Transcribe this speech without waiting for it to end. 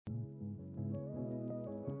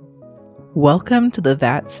Welcome to the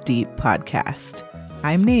That's Deep podcast.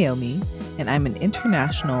 I'm Naomi, and I'm an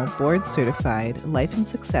international board-certified life and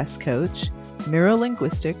success coach,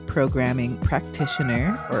 neuro-linguistic programming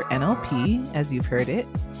practitioner, or NLP, as you've heard it,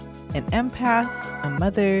 an empath, a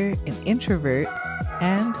mother, an introvert,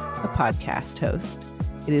 and a podcast host.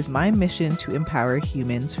 It is my mission to empower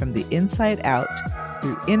humans from the inside out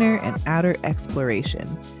through inner and outer exploration.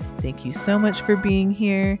 Thank you so much for being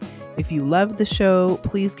here. If you love the show,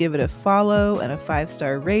 please give it a follow and a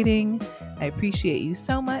 5-star rating. I appreciate you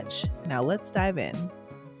so much. Now let's dive in.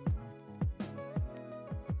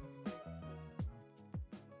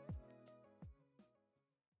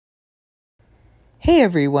 Hey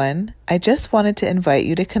everyone, I just wanted to invite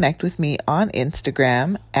you to connect with me on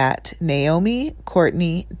Instagram at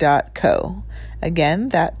naomicourtney.co. Again,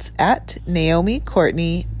 that's at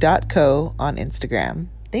naomicourtney.co on Instagram.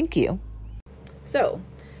 Thank you. So,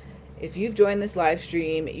 if you've joined this live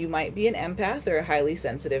stream, you might be an empath or a highly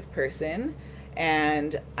sensitive person.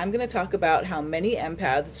 And I'm going to talk about how many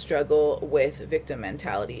empaths struggle with victim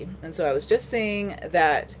mentality. And so I was just saying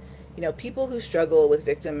that, people who struggle with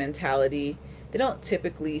victim mentality, they don't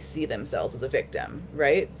typically see themselves as a victim,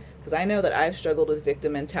 right? Because I know that I've struggled with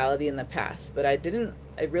victim mentality in the past, but I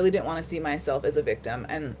really didn't want to see myself as a victim.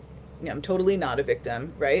 And I'm totally not a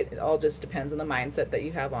victim, right? It all just depends on the mindset that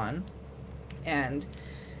you have on. And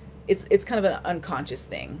it's kind of an unconscious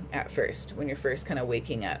thing at first when you're first kind of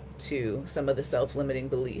waking up to some of the self-limiting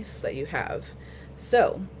beliefs that you have.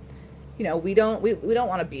 So, we don't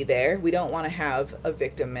want to be there. We don't want to have a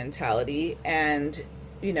victim mentality. And,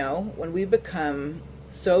 when we become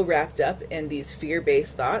so wrapped up in these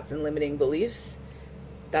fear-based thoughts and limiting beliefs,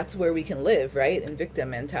 that's where we can live, right? In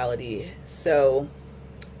victim mentality. So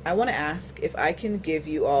I want to ask if I can give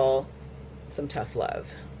you all some tough love,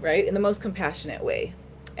 right? In the most compassionate way.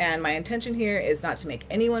 And my intention here is not to make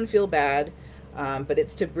anyone feel bad, but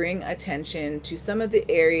it's to bring attention to some of the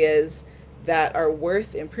areas that are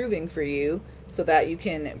worth improving for you so that you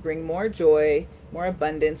can bring more joy, more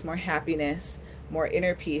abundance, more happiness, more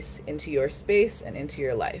inner peace into your space and into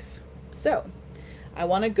your life. So I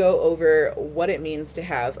want to go over what it means to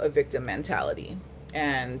have a victim mentality.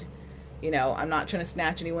 And, I'm not trying to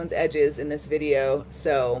snatch anyone's edges in this video.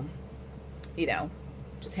 So,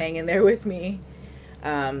 just hang in there with me.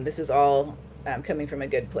 This is all coming from a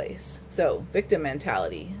good place. So victim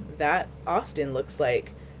mentality, that often looks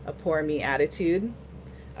like a poor me attitude.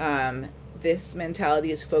 This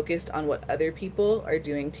mentality is focused on what other people are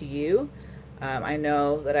doing to you. I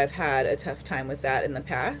know that I've had a tough time with that in the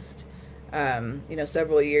past.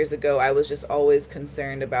 Several years ago, I was just always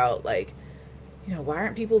concerned about why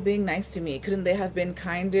aren't people being nice to me? Couldn't they have been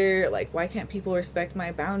kinder? Why can't people respect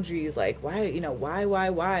my boundaries? Why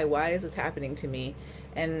is this happening to me?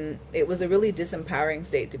 And it was a really disempowering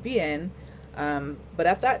state to be in. But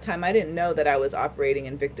at that time, I didn't know that I was operating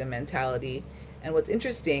in victim mentality. And what's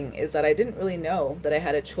interesting is that I didn't really know that I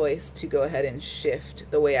had a choice to go ahead and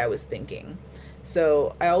shift the way I was thinking.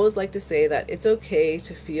 So I always like to say that it's okay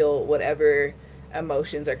to feel whatever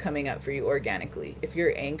emotions are coming up for you organically. If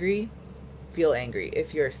you're angry, feel angry.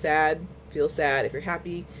 If you're sad, feel sad. If you're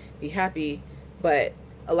happy, be happy. But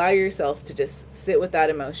allow yourself to just sit with that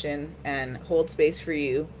emotion and hold space for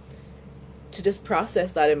you to just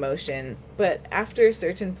process that emotion. But after a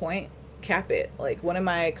certain point, cap it. One of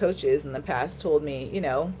my coaches in the past told me,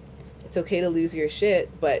 it's okay to lose your shit,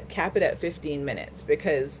 but cap it at 15 minutes.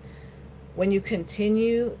 Because when you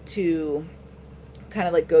continue to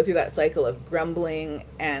kind of go through that cycle of grumbling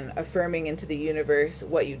and affirming into the universe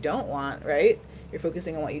what you don't want, right? You're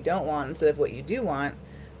focusing on what you don't want instead of what you do want.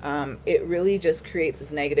 It really just creates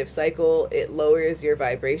this negative cycle. It lowers your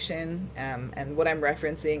vibration. And what I'm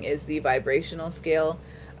referencing is the vibrational scale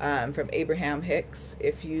from Abraham Hicks.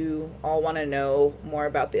 If you all want to know more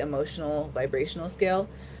about the emotional vibrational scale,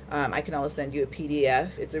 I can always send you a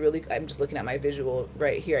PDF. I'm just looking at my visual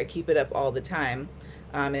right here. I keep it up all the time.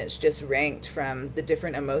 And it's just ranked from the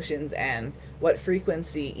different emotions and what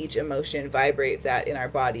frequency each emotion vibrates at in our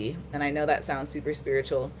body. And I know that sounds super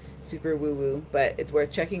spiritual, super woo-woo, but it's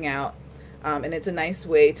worth checking out. And it's a nice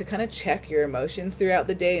way to kind of check your emotions throughout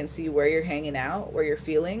the day and see where you're hanging out, where you're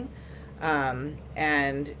feeling.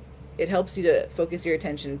 And it helps you to focus your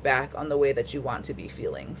attention back on the way that you want to be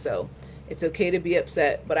feeling. So it's okay to be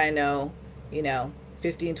upset, but I know,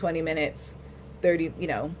 15, 20 minutes, 30,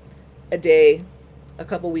 a day, a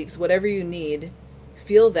couple weeks, whatever you need,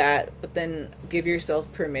 feel that, but then give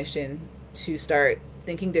yourself permission to start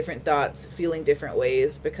thinking different thoughts, feeling different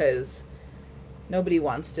ways, because nobody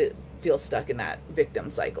wants to feel stuck in that victim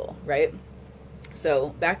cycle, right? So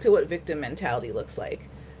back to what victim mentality looks like.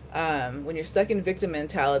 When you're stuck in victim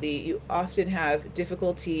mentality, you often have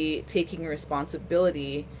difficulty taking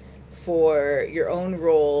responsibility for your own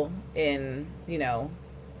role in,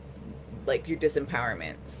 like your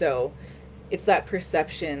disempowerment. So it's that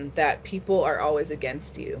perception that people are always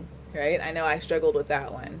against you, right? I know I struggled with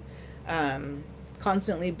that one.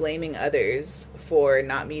 Constantly blaming others for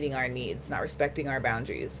not meeting our needs, not respecting our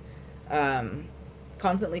boundaries.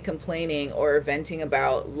 Constantly complaining or venting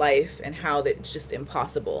about life and how it's just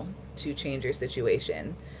impossible to change your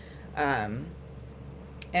situation. And,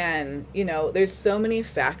 there's so many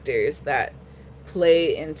factors that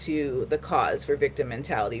play into the cause for victim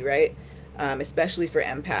mentality, right? Especially for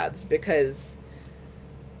empaths, because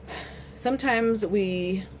sometimes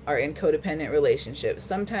we are in codependent relationships.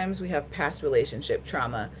 Sometimes we have past relationship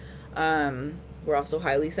trauma. We're also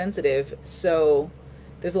highly sensitive. So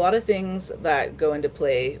there's a lot of things that go into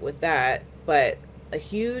play with that. But a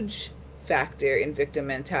huge factor in victim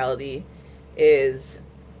mentality is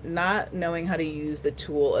not knowing how to use the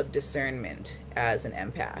tool of discernment as an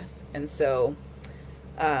empath. And so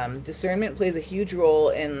discernment plays a huge role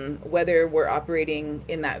in whether we're operating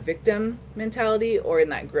in that victim mentality or in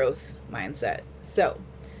that growth mindset. So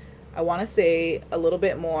I want to say a little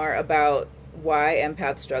bit more about why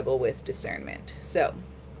empaths struggle with discernment. So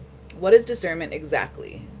what is discernment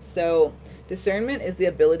exactly? So discernment is the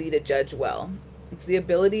ability to judge well. It's the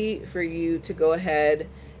ability for you to go ahead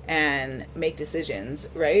and make decisions,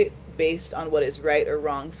 right? Based on what is right or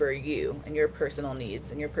wrong for you and your personal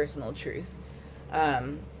needs and your personal truth.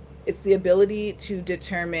 It's the ability to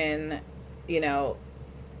determine,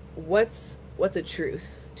 what's a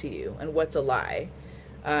truth to you and what's a lie.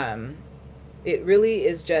 It really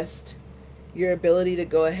is just your ability to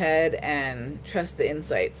go ahead and trust the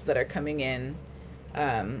insights that are coming in.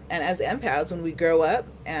 And as empaths, when we grow up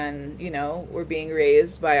and, we're being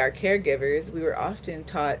raised by our caregivers, we were often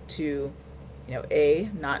taught to,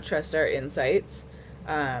 not trust our insights.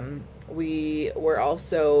 We were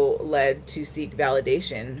also led to seek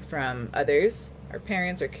validation from others, our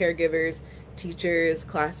parents, our caregivers, teachers,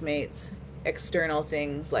 classmates, external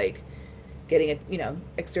things like getting,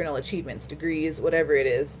 external achievements, degrees, whatever it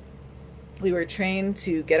is. We were trained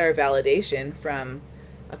to get our validation from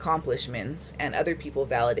accomplishments and other people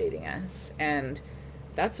validating us. And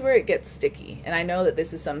that's where it gets sticky. And I know that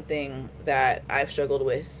this is something that I've struggled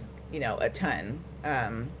with, a ton.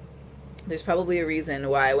 There's probably a reason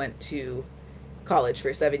why I went to college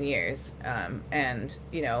for 7 years, and,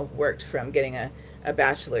 worked from getting a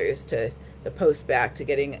bachelor's to the post-bac to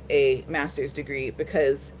getting a master's degree,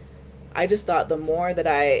 because I just thought the more that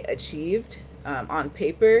I achieved on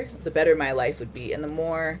paper, the better my life would be, and the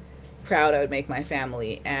more proud I would make my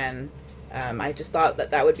family. And I just thought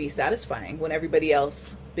that would be satisfying when everybody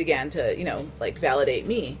else began to, validate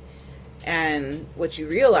me. And what you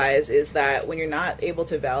realize is that when you're not able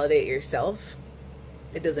to validate yourself,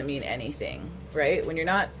 it doesn't mean anything, right? When you're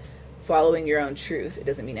not following your own truth, it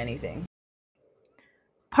doesn't mean anything.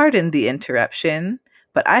 Pardon the interruption,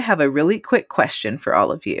 but I have a really quick question for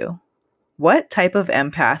all of you. What type of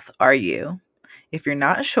empath are you? If you're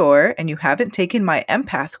not sure and you haven't taken my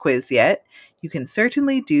empath quiz yet, you can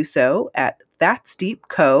certainly do so at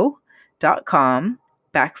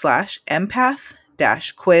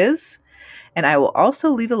thatsdeepco.com/empath-quiz. And I will also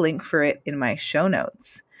leave a link for it in my show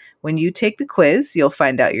notes. When you take the quiz, you'll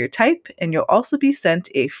find out your type, and you'll also be sent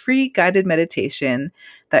a free guided meditation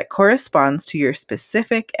that corresponds to your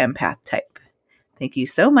specific empath type. Thank you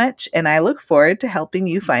so much, and I look forward to helping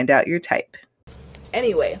you find out your type.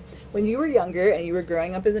 Anyway, when you were younger and you were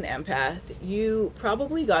growing up as an empath, you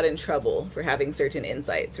probably got in trouble for having certain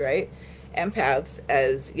insights, right? Empaths,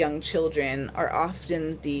 as young children, are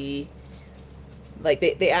often they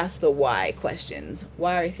ask the why questions.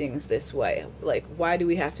 Why are things this way? Like, why do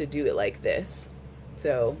we have to do it like this?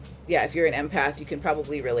 So yeah, if you're an empath, you can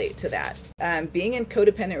probably relate to that. Being in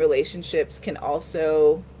codependent relationships can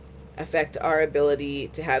also affect our ability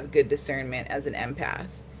to have good discernment as an empath.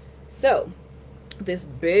 So this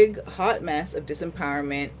big hot mess of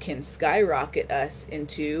disempowerment can skyrocket us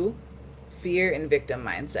into fear and victim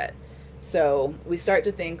mindset. So we start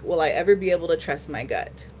to think, will I ever be able to trust my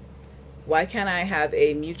gut? Why can't I have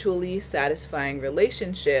a mutually satisfying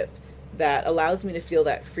relationship that allows me to feel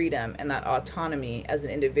that freedom and that autonomy as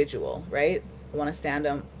an individual, right? I want to stand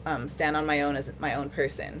on my own as my own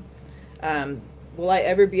person. Will I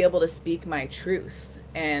ever be able to speak my truth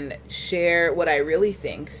and share what I really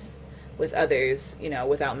think with others,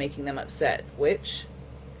 without making them upset? Which,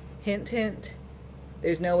 hint, hint,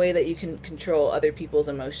 there's no way that you can control other people's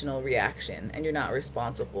emotional reaction, and you're not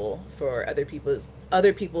responsible for other people's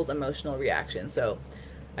emotional reaction. So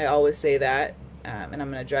I always say that and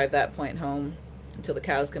I'm going to drive that point home until the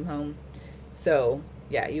cows come home. So,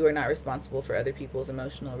 yeah, you are not responsible for other people's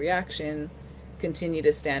emotional reaction. Continue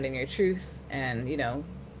to stand in your truth and,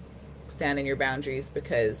 stand in your boundaries,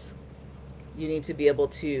 because you need to be able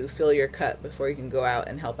to fill your cup before you can go out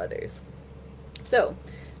and help others. So,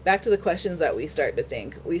 back to the questions that we start to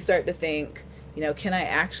think. We start to think, can I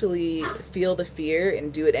actually feel the fear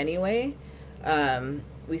and do it anyway?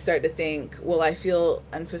 We start to think, will I feel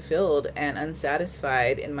unfulfilled and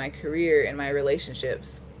unsatisfied in my career, in my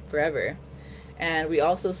relationships forever? And we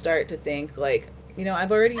also start to think like,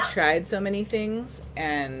 I've already tried so many things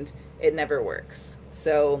and it never works.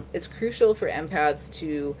 So it's crucial for empaths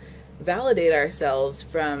to validate ourselves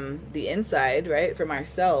from the inside, right? From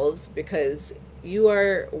ourselves, because you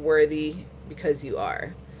are worthy because you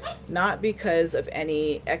are, not because of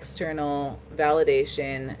any external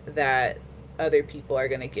validation that other people are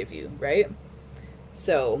going to give you, right?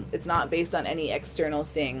 So it's not based on any external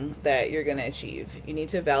thing that you're going to achieve. You need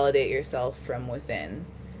to validate yourself from within.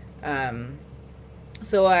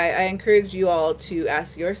 So I encourage you all to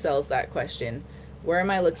ask yourselves that question. Where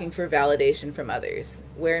am I looking for validation from others?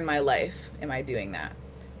 Where in my life am I doing that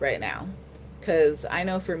right now? Because I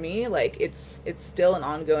know for me, like, it's still an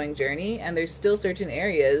ongoing journey, and there's still certain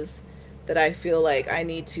areas that I feel like I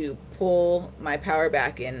need to pull my power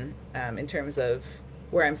back in terms of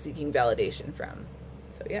where I'm seeking validation from.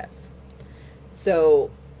 So yes.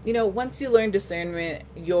 So, once you learn discernment,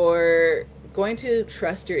 you're going to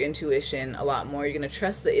trust your intuition a lot more. You're going to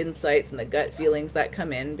trust the insights and the gut feelings that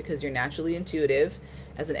come in, because you're naturally intuitive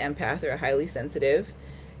as an empath or a highly sensitive.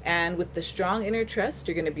 And with the strong inner trust,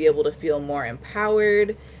 you're going to be able to feel more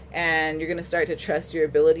empowered, and you're going to start to trust your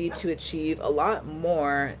ability to achieve a lot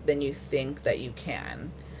more than you think that you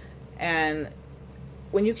can. And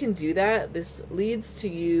when you can do that, this leads to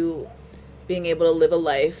you being able to live a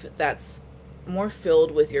life that's more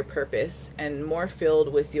filled with your purpose and more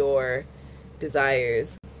filled with your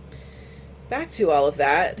desires. Back to all of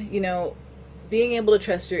that, being able to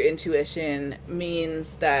trust your intuition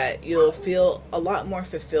means that you'll feel a lot more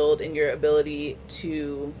fulfilled in your ability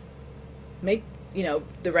to make,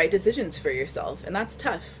 the right decisions for yourself. And that's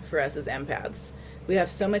tough for us as empaths. We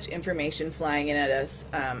have so much information flying in at us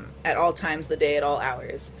at all times of the day, at all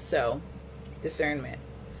hours. So, discernment.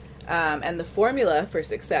 And the formula for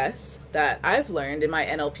success that I've learned in my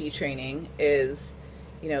NLP training is,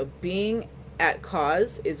 being at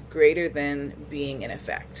cause is greater than being in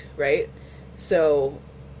effect, right? So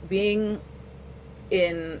being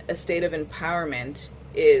in a state of empowerment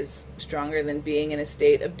is stronger than being in a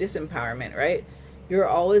state of disempowerment, right? You're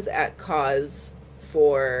always at cause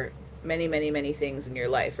for many, many, many things in your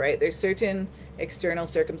life, right? There's certain external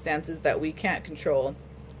circumstances that we can't control,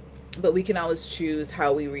 but we can always choose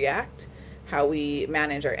how we react, how we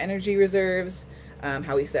manage our energy reserves,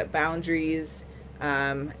 how we set boundaries,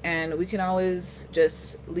 and we can always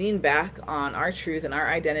just lean back on our truth and our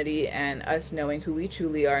identity and us knowing who we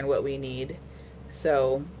truly are and what we need.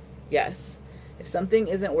 So, yes, if something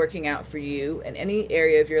isn't working out for you in any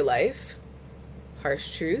area of your life,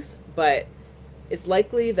 harsh truth, but it's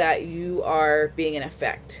likely that you are being in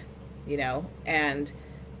effect, and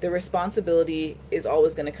the responsibility is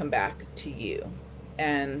always going to come back to you.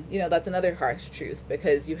 And, that's another harsh truth,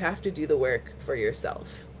 because you have to do the work for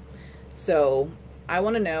yourself. So I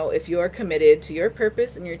want to know if you're committed to your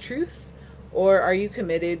purpose and your truth, or are you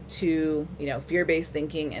committed to, fear-based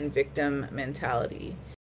thinking and victim mentality?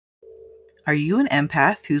 Are you an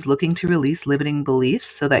empath who's looking to release limiting beliefs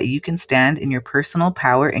so that you can stand in your personal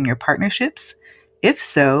power in your partnerships? If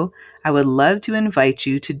so, I would love to invite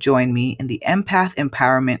you to join me in the Empath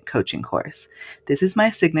Empowerment Coaching course. This is my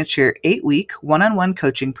signature 8-week one-on-one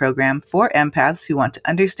coaching program for empaths who want to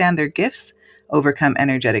understand their gifts, overcome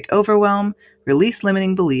energetic overwhelm, release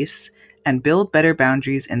limiting beliefs, and build better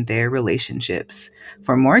boundaries in their relationships.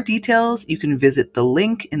 For more details, you can visit the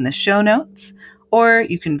link in the show notes, or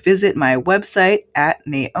you can visit my website at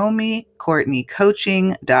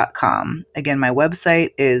naomicourtneycoaching.com. Again, my website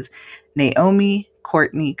is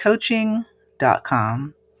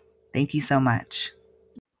naomicourtneycoaching.com. Thank you so much.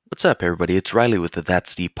 What's up, everybody? It's Riley with the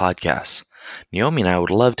That's Deep podcast. Naomi and I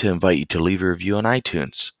would love to invite you to leave a review on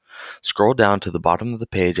iTunes. Scroll down to the bottom of the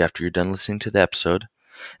page after you're done listening to the episode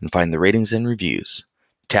and find the ratings and reviews.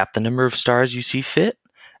 Tap the number of stars you see fit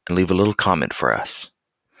and leave a little comment for us.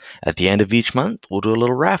 At the end of each month, we'll do a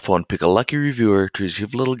little raffle and pick a lucky reviewer to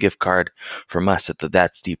receive a little gift card from us at the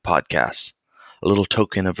That's Deep podcast, a little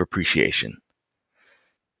token of appreciation.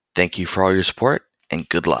 Thank you for all your support and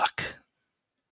good luck.